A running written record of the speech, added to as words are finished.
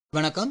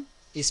வணக்கம்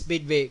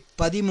ஸ்பீட்வே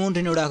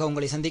 13 நூடாக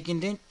உங்களை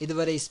சந்திக்கின்றேன்.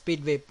 இதுவரை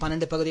ஸ்பீட்வே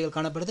 12 பகுதிகள்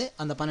காணப்படுது.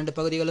 அந்த 12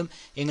 பகுதிகளும்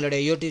எங்களுடைய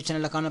யூடியூப்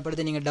சேனலில்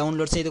காணப்படுது. நீங்கள்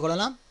டவுன்லோட் செய்து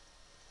கொள்ளலாம்.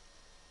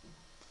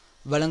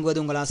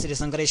 வழங்குவது உங்கள்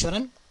ஆசிரியர்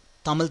சங்கரேஸ்வரன்,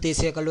 தமிழ்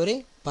தேசிய கல்லூரி,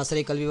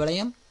 பசறை கல்வி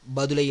வலயம்,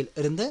 பதுளையில்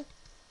இருந்து.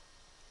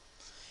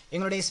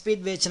 எங்களுடைய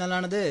ஸ்பீட்வே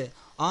சேனலானது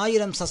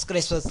 1000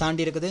 சப்ஸ்கிரைபர்ஸ்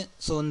தாண்டி இருக்குது.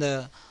 ஸோ இந்த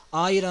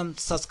 1000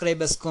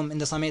 சப்ஸ்கிரைபர்ஸ்க்கும்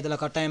இந்த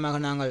சமயத்தில்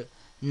கட்டாயமாக நாங்கள்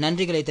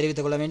நன்றிகளை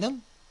தெரிவித்துக் கொள்ள வேண்டும்.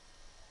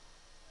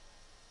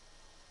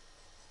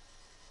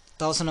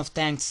 1000 of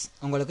thanks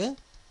உங்களுக்கு.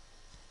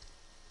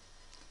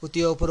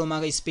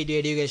 உத்தியோகபூர்வமாக ஸ்பீட்வே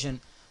எஜுகேஷன்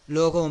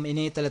லோகோவும்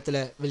இணையதளத்தில்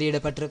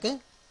வெளியிடப்பட்டிருக்கு.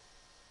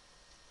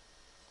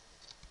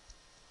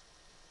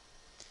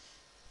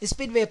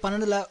 ஸ்பீட்வே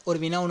 12ல் ஒரு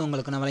வினாவுன்னு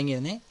உங்களுக்கு நான்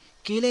வழங்கியிருந்தேன்.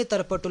 கீழே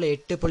தரப்பட்டுள்ள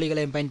 8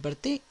 புள்ளிகளை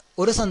பயன்படுத்தி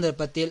ஒரு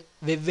சந்தர்ப்பத்தில்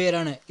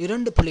வெவ்வேறான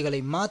 2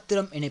 புள்ளிகளை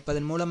மாத்திரம்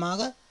இணைப்பதன்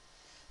மூலமாக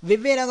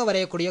வெவ்வேறாக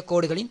வரையக்கூடிய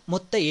கோடுகளின்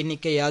மொத்த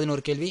எண்ணிக்கை யாதுன்னு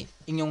ஒரு கேள்வி.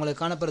 இங்கே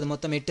உங்களுக்கு காணப்படுறது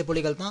மொத்தம் 8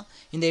 புள்ளிகள் தான்.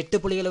 இந்த 8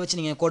 புள்ளிகளை வச்சு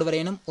நீங்கள் கோடு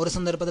வரையணும். ஒரு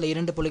சந்தர்ப்பத்தில்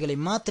 2 புள்ளிகளை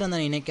மாத்திரம்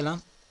தான் இணைக்கலாம்.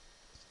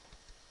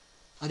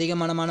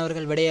 அதிகமான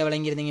மாணவர்கள் விடையை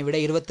வழங்கியிருந்தீங்க,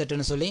 விடை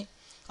 28ன்னு சொல்லி.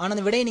 ஆனால்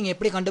அந்த விடையை நீங்கள்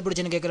எப்படி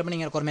கண்டுபிடிச்சுன்னு கேட்குறப்ப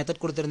நீங்கள் ஒரு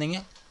மெத்தட்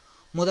கொடுத்துருந்தீங்க.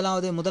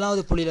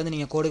 முதலாவது புள்ளியிலேருந்து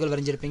நீங்கள் கோடுகள்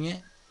வரைஞ்சிருப்பீங்க.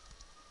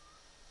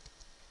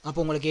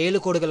 அப்போ உங்களுக்கு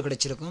 7 கோடுகள்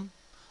கிடைச்சிருக்கும்.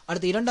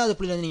 அடுத்து 2வது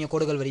புள்ளியிலேருந்து நீங்கள்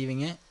கோடுகள்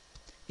வரைவீங்க.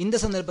 இந்த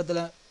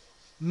சந்தர்ப்பத்தில்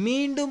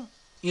மீண்டும்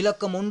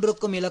இலக்கம்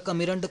 1க்கும்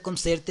இலக்கம் 2க்கும்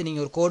சேர்த்து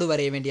நீங்கள் ஒரு கோடு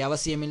வரைய வேண்டிய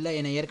அவசியம் இல்லை.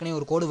 ஏன்னா ஏற்கனவே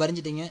ஒரு கோடு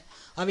வரைஞ்சிட்டீங்க.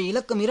 அவை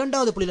இலக்கம்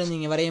 2வது புள்ளியில்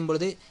நீங்கள் வரையும்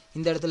பொழுது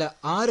இந்த இடத்துல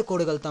 6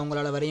 கோடுகள் தான்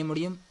உங்களால் வரைய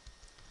முடியும்.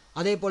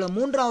 அதே போல்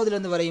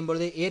 3வதுலேருந்து வரையும்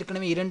பொழுது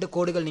ஏற்கனவே 2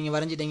 கோடுகள் நீங்கள்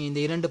வரைஞ்சிட்டீங்க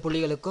இந்த 2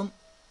 புள்ளிகளுக்கும்.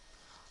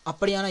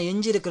 அப்படியான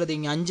எஞ்சி இருக்கிறது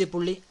இங்கே 5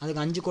 புள்ளி,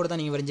 அதுக்கு 5 கோடு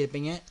தான் நீங்கள்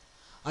வரைஞ்சிருப்பீங்க.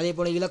 அதே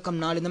போல்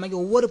இலக்கம் 4 இந்த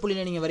மாதிரி ஒவ்வொரு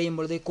புள்ளியில் நீங்கள் வரையும்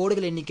பொழுது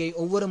கோடுகள் எண்ணிக்கை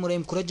ஒவ்வொரு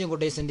முறையும் குறைஞ்சும்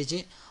கொண்டே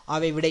சென்றுச்சு.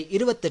 அவை விடை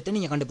 28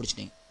 நீங்கள்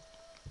கண்டுபிடிச்சிட்டீங்க.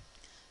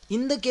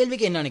 இந்த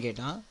கேள்விக்கு என்னன்னு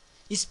கேட்டால்,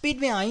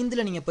 ஸ்பீட்வே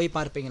 5ல் நீங்கள் போய்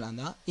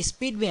பார்ப்பீங்களாந்தா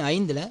ஸ்பீட்வே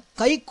 5ல்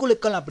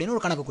கைக்குலுக்கள் அப்படின்னு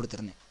ஒரு கணக்கு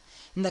கொடுத்துருந்தேன்.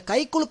 இந்த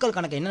கைக்குலுக்கள்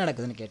கணக்கு என்ன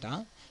நடக்குதுன்னு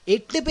கேட்டால்,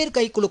 8 பேர்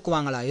கை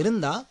குலுக்குவாங்களா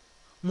இருந்தால்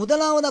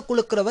முதலாவதாக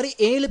குலுக்கிறவர்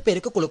 7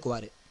 பேருக்கு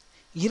குலுக்குவார்,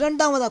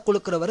 2வதாக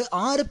குலுக்கிறவர்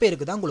 6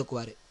 பேருக்கு தான்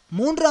குலுக்குவார்,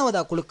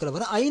 3வதாக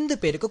குலுக்கிறவர்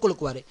 5 பேருக்கு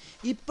குலுக்குவார்.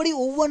 இப்படி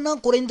ஒவ்வொன்றா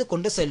குறைந்து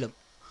கொண்டு செல்லும்.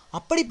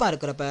 அப்படி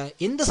பார்க்குறப்ப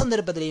எந்த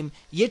சந்தர்ப்பத்திலையும்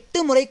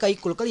 8 முறை கை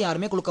குலுக்கள்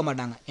யாருமே குலுக்க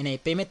மாட்டாங்க. ஏன்னா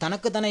எப்பயுமே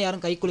தனக்கு தானே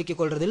யாரும் கை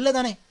குலுக்கிக் கொள்வது இல்லை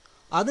தானே.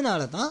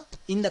 அதனால தான்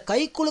இந்த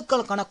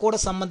கைக்குலுக்கள் கணக்கோட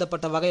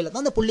சம்மந்தப்பட்ட வகையில்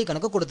தான் இந்த புள்ளி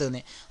கணக்கு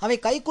கொடுத்துருந்தேன். அவை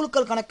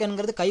கைக்குலுக்கள்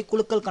கணக்குங்கிறது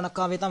கைக்குலுக்கள்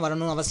கணக்காகவே தான்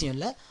வரணும்னு அவசியம்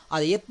இல்லை.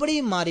 அது எப்படி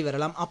மாறி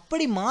வரலாம்.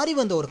 அப்படி மாறி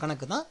வந்த ஒரு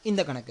கணக்கு தான்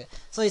இந்த கணக்கு.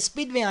 ஸோ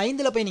ஸ்பீட்வே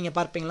 5ல் போய் நீங்கள்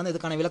பார்ப்பீங்களா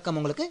இதுக்கான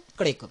விளக்கம் உங்களுக்கு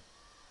கிடைக்கும்.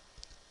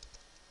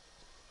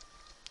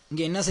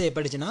 இங்கே என்ன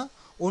செய்யப்படுச்சுன்னா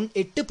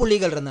 8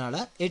 புள்ளிகள்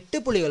இருந்தனால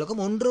 8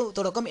 புள்ளிகளுக்கும் 1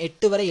 தொடக்கம்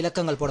 8 வரை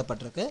இலக்கங்கள்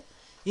போடப்பட்டிருக்கு.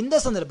 இந்த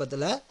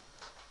சந்தர்ப்பத்தில்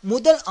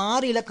முதல்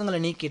 6 இலக்கங்களை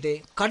நீக்கிட்டு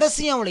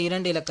கடைசியாக உள்ள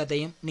 2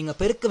 இலக்கத்தையும் நீங்கள்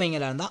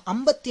பெருக்குவீங்களா இருந்தால்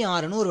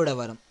 56ன்னு ஒரு விடை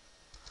வரும்.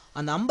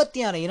 அந்த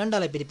 56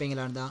 2ஆல்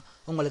பிரிப்பீங்களா இருந்தால்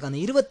உங்களுக்கு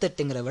அந்த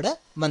 28ங்கிற விடை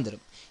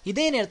வந்துடும்.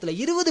 இதே நேரத்தில்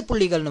 20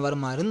 புள்ளிகள்னு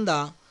வருமா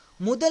இருந்தால்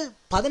முதல்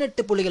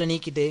 18 புள்ளிகளை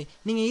நீக்கிட்டு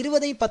நீங்கள்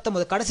 20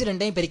 19 கடைசி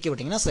 2ஐயும் பெருக்கி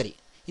விட்டிங்கன்னா சரி.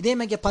 இதே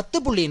மாதிரி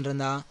 10 புள்ளின்னு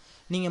இருந்தால்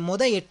நீங்கள்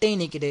முதல்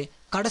 8ஐயும் நீக்கிட்டு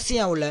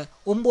கடைசியாக உள்ள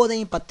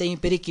 9ஐயும்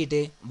 10ஐயும் பெருக்கிட்டு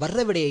வர்ற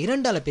விடையை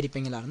 2ஆல்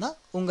பிரிப்பீங்களா இருந்தால்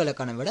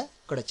உங்களுக்கான விடை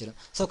கிடைச்சிடும்.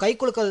 ஸோ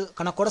கைக்குலுக்கள்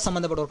கணக்கோட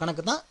சம்மந்தப்பட்ட ஒரு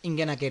கணக்கு தான்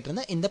இங்கே நான்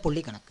கேட்டிருந்தேன் இந்த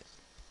புள்ளி கணக்கு.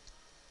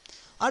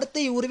 அடுத்து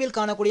இவ்வுருவில்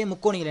காணக்கூடிய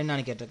முக்கோணிகள்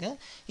என்னன்னு கேட்டிருக்கேன்.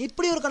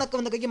 இப்படி ஒரு கணக்கு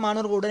வந்த கைக்கு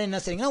மாணவர்களுடன்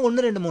என்ன செய்றீங்கன்னா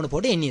 1 2 3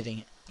 போட்டு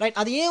எண்ணிடுறீங்க. ரைட்,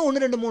 அது ஏன்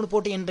 1 2 3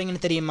 போட்டு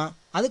எண்றீங்கன்னு தெரியுமா?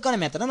 அதுக்கான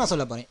மெத்தடை நான்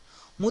சொல்ல போகிறேன்.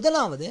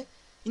 முதலாவது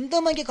இந்த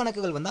மாதிரி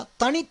கணக்குகள் வந்தால்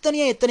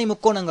தனித்தனியாக எத்தனை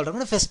முக்கோணங்கள்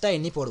இருக்குன்னு ஃபஸ்ட்டாக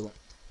எண்ணி போடுவோம்.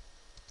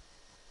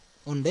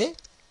 1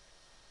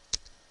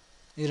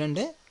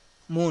 2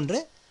 3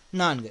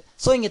 4.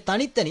 ஸோ இங்கே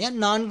தனித்தனியாக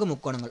 4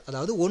 முக்கோணங்கள்,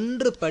 அதாவது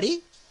 1 படி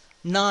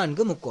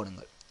 4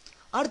 முக்கோணங்கள்.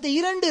 அடுத்து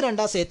 2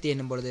 2ஆக சேர்த்து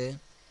எண்ணும் பொழுது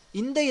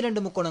இந்த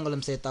 2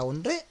 முக்கோணங்களும் சேர்த்தா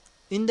 1,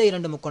 இந்த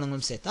 2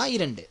 முக்கோணங்களும் சேர்த்தா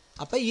 2.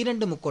 அப்போ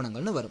 2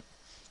 முக்கோணங்கள்னு வரும்.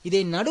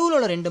 இதே நடுவில்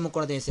உள்ள 2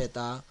 முக்கோணத்தையும்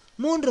சேர்த்தா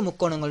 3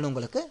 முக்கோணங்கள்னு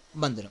உங்களுக்கு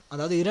வந்துடும்.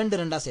 அதாவது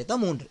 2 2ஆக சேர்த்தா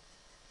 3.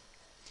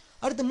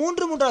 அடுத்து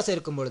 3 3ஆக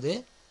சேர்க்கும் பொழுது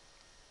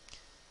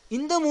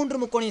இந்த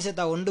 3 முக்கோணையும்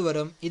சேர்த்தா 1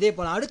 வரும். இதே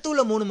போல் அடுத்து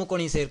உள்ள 3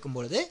 முக்கோணையும் சேர்க்கும்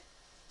பொழுது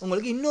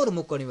உங்களுக்கு இன்னொரு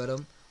முக்கோணி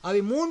வரும்.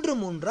 அவை 3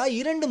 3ஆக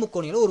 2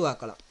 முக்கோணிகளை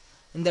உருவாக்கலாம்.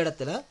 இந்த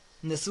இடத்துல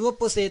இந்த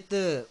சிவப்பு சேர்த்து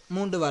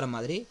 3 வர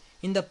மாதிரி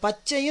இந்த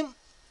பச்சையும்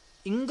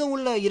இங்கே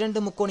உள்ள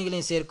 2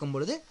 முக்கோணிகளையும் சேர்க்கும்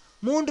பொழுது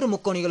 3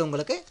 முக்கோணிகள்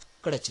உங்களுக்கு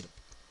கிடைச்சிடும்.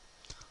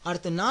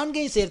 அடுத்து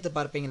 4ஐயும் சேர்த்து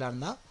பார்ப்பீங்களா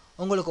இருந்தால்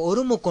உங்களுக்கு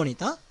ஒரு முக்கோணி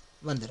தான்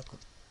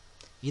வந்திருக்கும்.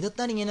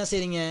 இதைத்தான் நீங்கள் என்ன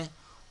செய்றீங்க,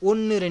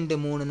 1 2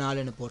 3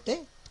 4ன்னு போட்டு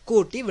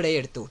கூட்டி விடையை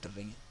எடுத்து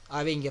விட்டுறீங்க.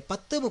 அவை இங்கே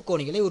 10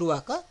 முக்கோணிகளை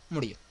உருவாக்க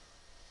முடியும்.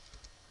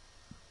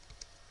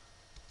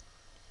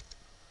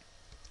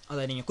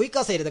 அதை நீங்கள்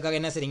குயிக்காக செய்கிறதுக்காக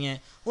என்ன செய்றீங்க,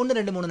 1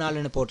 2 3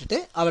 4ன்னு போட்டுட்டு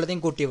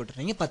அவ்வளோத்தையும் கூட்டி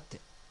விட்டுறீங்க 10.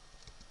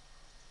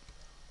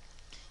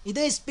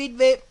 இதே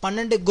ஸ்பீட்வே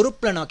 12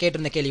 குரூப்பில் நான்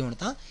கேட்டிருந்த கேள்வி ஒன்று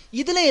தான்.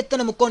 இதில்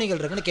எத்தனை முக்கோணிகள்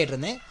இருக்குன்னு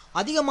கேட்டிருந்தேன்.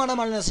 அதிகமான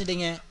மாணவர்கள்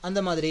செஞ்சிட்டீங்க அந்த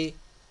மாதிரி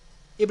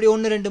இப்படி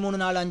 1 2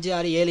 3 4 5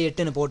 6 7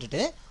 8ன்னு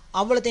போட்டுட்டு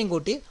அவ்வளோத்தையும்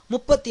கூட்டி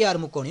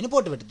 36 முக்கோணின்னு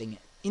போட்டு விட்டுட்டீங்க.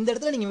 இந்த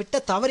இடத்துல நீங்கள்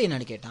விட்ட தவறு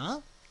என்னன்னு கேட்டால்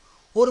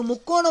ஒரு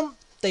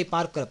முக்கோணத்தை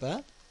பார்க்கிறப்ப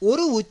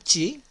ஒரு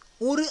உச்சி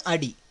ஒரு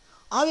அடி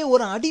ஆகவே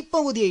ஒரு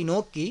அடிப்பகுதியை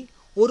நோக்கி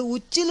ஒரு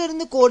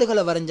உச்சியிலிருந்து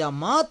கோடுகளை வரைஞ்சா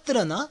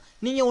மாத்திரம்தான்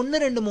நீங்கள்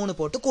 1 2 3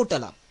 போட்டு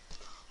கூட்டலாம்.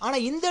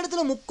 ஆனால் இந்த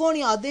இடத்துல முக்கோணி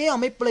அதே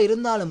அமைப்பில்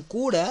இருந்தாலும்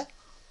கூட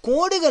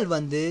கோடுகள்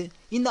வந்து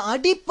இந்த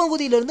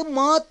அடிப்பகுதியிலிருந்து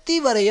மாற்றி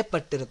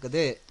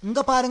வரையப்பட்டிருக்குது.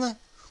 இங்கே பாருங்க,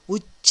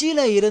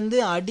 உச்சியில் இருந்து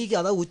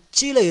அதாவது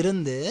உச்சியில்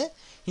இருந்து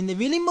இந்த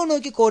விளிம்பை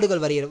நோக்கி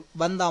கோடுகள்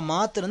வந்தால்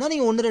மாத்திரம்தான்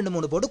நீங்கள் 1 2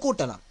 3 போட்டு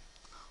கூட்டலாம்.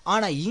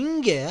 ஆனால்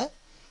இங்கே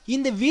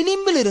இந்த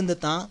விளிம்பில் இருந்து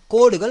தான்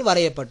கோடுகள்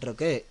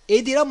வரையப்பட்டிருக்கு,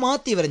 எதிராக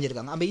மாற்றி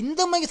வரைஞ்சிருக்காங்க. அப்போ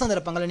இந்த மாதிரி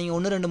சந்தர்ப்பங்களை நீங்கள்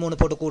 1 2 3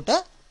 போட்டு கூட்ட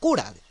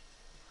கூடாது.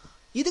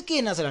 இதுக்கு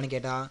என்ன சொல்லலான்னு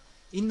கேட்டால்,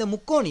 இந்த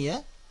முக்கோணியை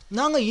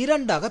நாங்கள்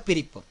 2ஆக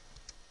பிரிப்போம்.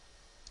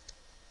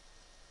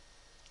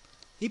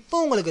 இப்போ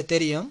உங்களுக்கு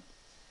தெரியும்,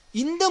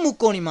 இந்த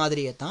முக்கோணி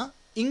மாதிரியே தான்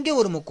இங்கே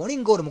ஒரு முக்கோணி,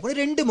 இங்கே ஒரு முக்கோணி,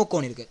 2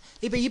 முக்கோணி இருக்குது.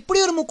 இப்போ இப்படி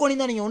ஒரு முக்கோணி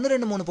தான் நீங்கள் 1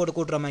 2 3 போட்டு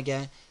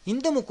கூட்டுறமாக்க,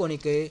 இந்த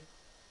முக்கோணிக்கு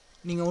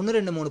நீங்கள் 1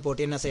 2 3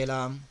 போட்டு என்ன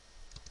செய்யலாம்,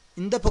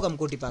 இந்த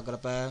பக்கம் கூட்டி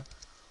பார்க்குறப்ப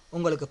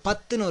உங்களுக்கு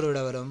 10ன்னு ஒரு விட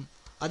வரும்.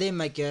 அதே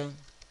மாதிரி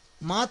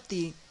மாற்றி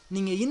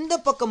நீங்கள் இந்த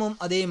பக்கமும்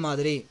அதே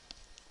மாதிரி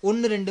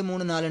 1 2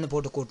 3 4ன்னு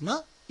போட்டு கூட்டினா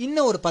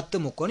இன்னும் ஒரு 10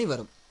 முக்கோணி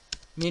வரும்.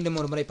 மீண்டும்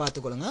ஒரு முறை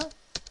பார்த்துக்கொள்ளுங்க.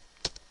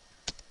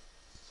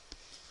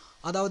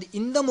 அதாவது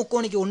இந்த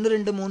முக்கோணிக்கு 1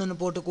 2 3ன்னு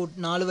போட்டு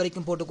 4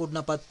 வரைக்கும் போட்டு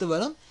கூட்டினா 10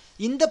 வரும்.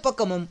 இந்த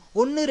பக்கமும்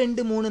 1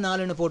 2 3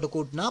 4ன்னு போட்டு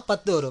கூட்டினா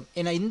 10 வரும்.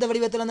 ஏன்னா இந்த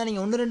வடிவத்தில் தான்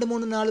நீங்கள் 1 2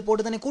 3 4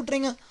 போட்டு தானே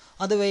கூட்டுறீங்க.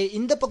 அதுவே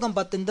இந்த பக்கம்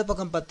 10 இந்த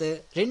பக்கம் 10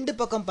 2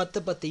 பக்கம்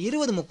 10 10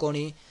 20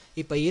 முக்கோணி.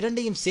 இப்போ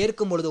இரண்டையும்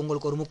சேர்க்கும் பொழுது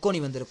உங்களுக்கு ஒரு முக்கோணி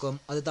வந்திருக்கும்.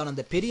 அதுதான்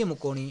அந்த பெரிய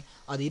முக்கோணி.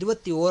 அது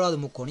 21வது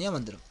முக்கோணியாக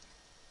வந்துடும்.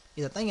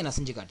 இதைத்தான் இங்கே நான்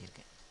செஞ்சு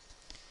காட்டியிருக்கேன்.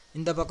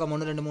 இந்த பக்கம்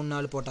 1 2 3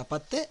 4 போட்டால்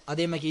 10.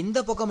 அதே மாதிரி இந்த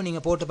பக்கம்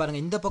நீங்கள் போட்டு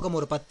பாருங்கள், இந்த பக்கம்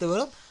ஒரு 10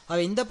 வரும்.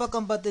 அவை இந்த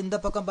பக்கம் 10 இந்த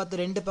பக்கம்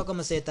 10 2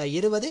 பக்கம் சேர்த்தா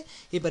 20.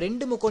 இப்போ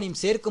 2 முக்கோணியும்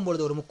சேர்க்கும்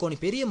பொழுது ஒரு முக்கோணி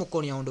பெரிய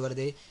முக்கோணியாக கொண்டு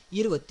வருது,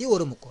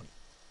 21 முக்கோணி.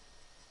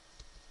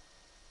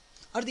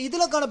 அடுத்து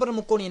இதில் காணப்படுற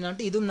முக்கோணி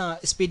என்னான்ட்டு இதுவும் நான்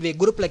ஸ்பீட்வே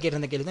குரூப்பில்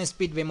கேட்டிருந்த கேள்வி தான்.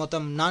 ஸ்பீட்வே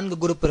மொத்தம் 4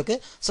 குரூப்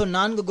இருக்குது. ஸோ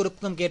 4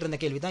 குரூப்புக்கும் கேட்டிருந்த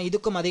கேள்வி தான்.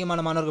 இதுக்கும்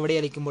அதிகமான மாணவர்கள்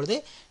விடையளிக்கும் பொழுது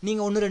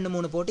நீங்கள் 1 2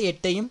 3 போட்டு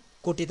 8ஐயும்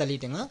கூட்டி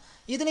தள்ளிட்டுங்க.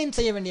 இதுலையும்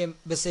செய்ய வேண்டிய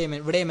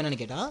விடயம்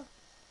என்னன்னு கேட்டால்,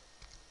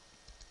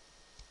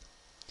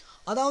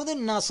 அதாவது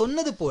நான்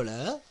சொன்னது போல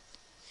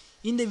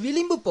இந்த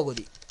விளிம்பு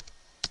பகுதி,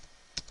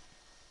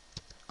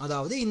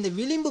 அதாவது இந்த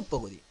விளிம்பு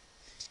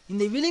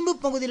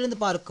பகுதியிலிருந்து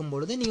பார்க்கும்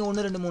பொழுது நீங்கள்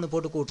 1 2 3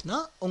 போட்டு கூட்டினா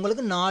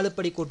உங்களுக்கு 4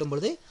 படி கூட்டும்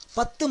பொழுது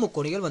 10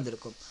 முக்கோணிகள்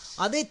வந்திருக்கும்.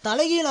 அதை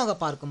தலைகீழாக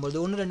பார்க்கும்பொழுது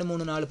 1 2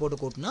 3 4 போட்டு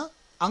கூட்டினா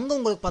அங்கே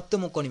உங்களுக்கு 10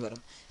 முக்கோணி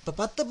வரும். இப்போ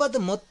 10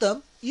 10 மொத்தம்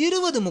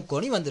 20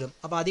 முக்கோணி வந்துடும்.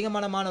 அப்போ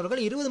அதிகமான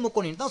மாணவர்கள் 20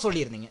 முக்கோணின்னு தான்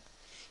சொல்லியிருந்தீங்க.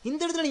 இந்த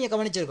இடத்துல நீங்கள்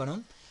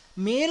கவனிச்சிருக்கணும்,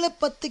 மேலே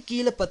 10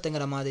 கீழே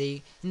 10ங்கிற மாதிரி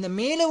இந்த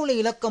மேலே உள்ள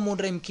இலக்கம்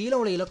 3ஐயும் கீழே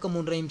உள்ள இலக்கம்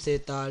 3ஐயும்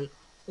சேர்த்தால்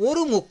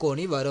ஒரு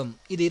முக்கோணி வரும்.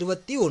 இது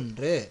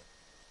 21.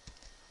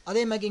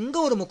 அதே மாதிரி இங்கே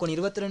ஒரு முக்கோணி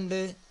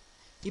 22.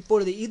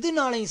 இப்பொழுது இது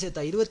 4ஐயும்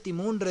சேர்த்தா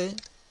 23,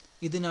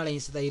 இது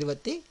 4ஐயும் சேர்த்தா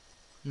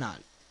 24.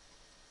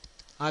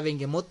 அவை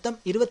இங்கே மொத்தம்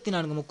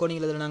 24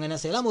 முக்கோணிகள் இதில் நாங்கள் என்ன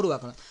செய்யலாம்,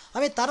 உருவாக்கலாம்.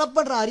 அவை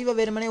தரப்படுற அறிவை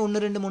வெறுமனே 1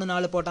 2 3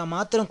 4 போட்டால்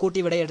மாத்திரம்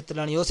கூட்டி விட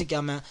எடுத்துடலான்னு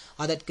யோசிக்காம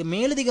அதற்கு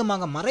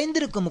மேலதிகமாக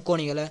மறைந்திருக்கும்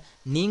முக்கோணிகளை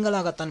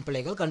நீங்களாகத்தான்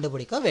பிள்ளைகள்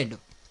கண்டுபிடிக்க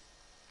வேண்டும்.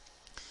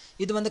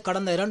 இது வந்து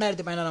கடந்த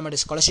 2016ஆம்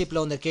ஆண்டு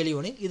ஸ்காலர்ஷிப்பில் வந்த கேள்வி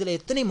ஒன்று. இதில்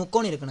எத்தனை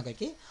முக்கோணி இருக்குன்னு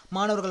கைக்கு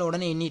மாணவர்கள்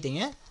உடனே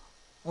எண்ணிட்டீங்க.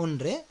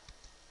 1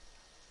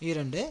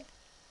 2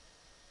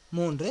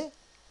 3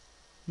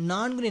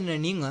 4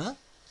 நீங்கள்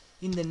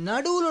இந்த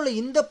நடுவில் உள்ள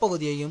இந்த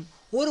பகுதியையும்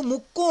ஒரு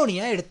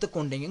முக்கோணியாக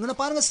எடுத்துக்கொண்டீங்க. இங்கே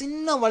பாருங்கள்,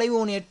 சின்ன வளைவு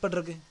ஒன்று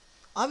ஏற்பட்டிருக்கு.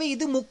 அவை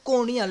இது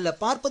முக்கோணி அல்ல.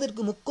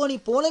 பார்ப்பதற்கு முக்கோணி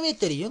போலவே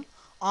தெரியும்,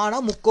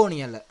 ஆனால் முக்கோணி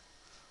அல்ல.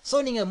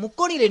 ஸோ நீங்கள்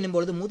முக்கோணியில்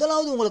எண்ணும்பொழுது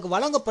முதலாவது உங்களுக்கு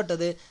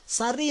வழங்கப்பட்டது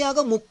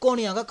சரியாக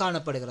முக்கோணியாக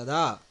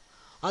காணப்படுகிறதா,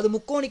 அது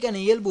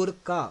முக்கோணிக்கான இயல்பு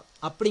இருக்கா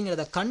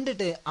அப்படிங்கிறத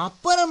கண்டுட்டு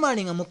அப்புறமா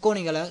நீங்கள்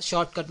முக்கோணிகளை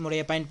ஷார்ட்கட்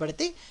முறையை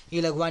பயன்படுத்தி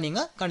இலகுவாக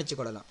நீங்கள் கணிச்சு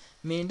கொள்ளலாம்.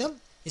 மீண்டும்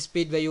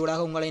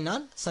ஸ்பீட்வேயூடாக உங்களை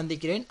நான்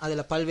சந்திக்கிறேன்.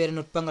 அதில் பல்வேறு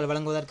நுட்பங்கள்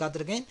வழங்குவதற்கு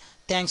காத்திருக்கேன்.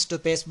 Thanks to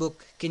Facebook,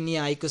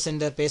 Kinniya IQ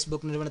centre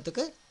Facebook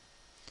நிறுவனத்துக்கு.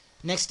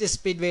 நெக்ஸ்ட்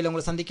ஸ்பீட்வேயில்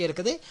உங்களை சந்திக்க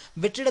இருக்குது.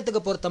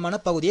 வெற்றிடத்துக்கு பொருத்தமான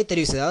பகுதியை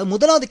தெரிவு செய்ய. அதாவது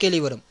முதலாவது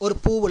கேள்வி வரும், ஒரு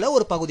பூவில்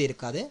ஒரு பகுதி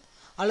இருக்காது,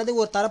 அல்லது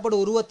ஒரு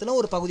தரப்படும் உருவத்தில்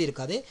ஒரு பகுதி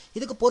இருக்காது.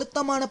 இதுக்கு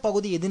பொருத்தமான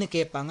பகுதி எதுன்னு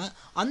கேட்பாங்க.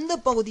 அந்த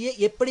பகுதியை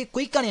எப்படி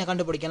குயிக்காக நீங்கள்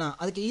கண்டுபிடிக்கலாம்,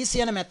 அதுக்கு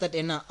ஈஸியான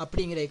மெத்தட் என்ன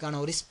அப்படிங்கிறதுக்கான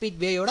ஒரு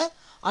ஸ்பீட்வேயோட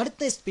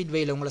அடுத்த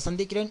ஸ்பீட்வேயில் உங்களை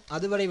சந்திக்கிறேன்.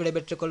 அதுவரை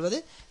விடைபெற்றுக் கொள்வது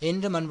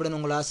என்றும் அன்புடன்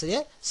உங்கள்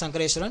ஆசிரியர்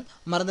சங்கரேஸ்வரன்.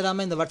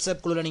 மறந்துடாமல் இந்த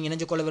வாட்ஸ்அப் குழுவில் நீங்கள்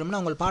இணைஞ்சு கொள்ள விரும்பினா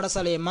உங்கள்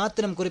பாடசாலையை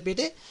மாத்திரம்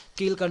குறிப்பிட்டு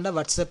கீழ்கண்ட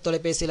வாட்ஸ்அப்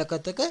தொலைபேசி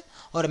இலக்கத்துக்கு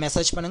ஒரு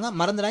மெசேஜ் பண்ணுங்கள்.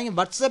 மறந்துடாங்க,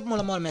 வாட்ஸ்அப்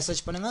மூலமாக ஒரு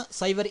மெசேஜ் பண்ணுங்கள்.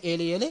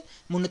 077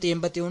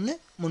 381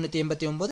 389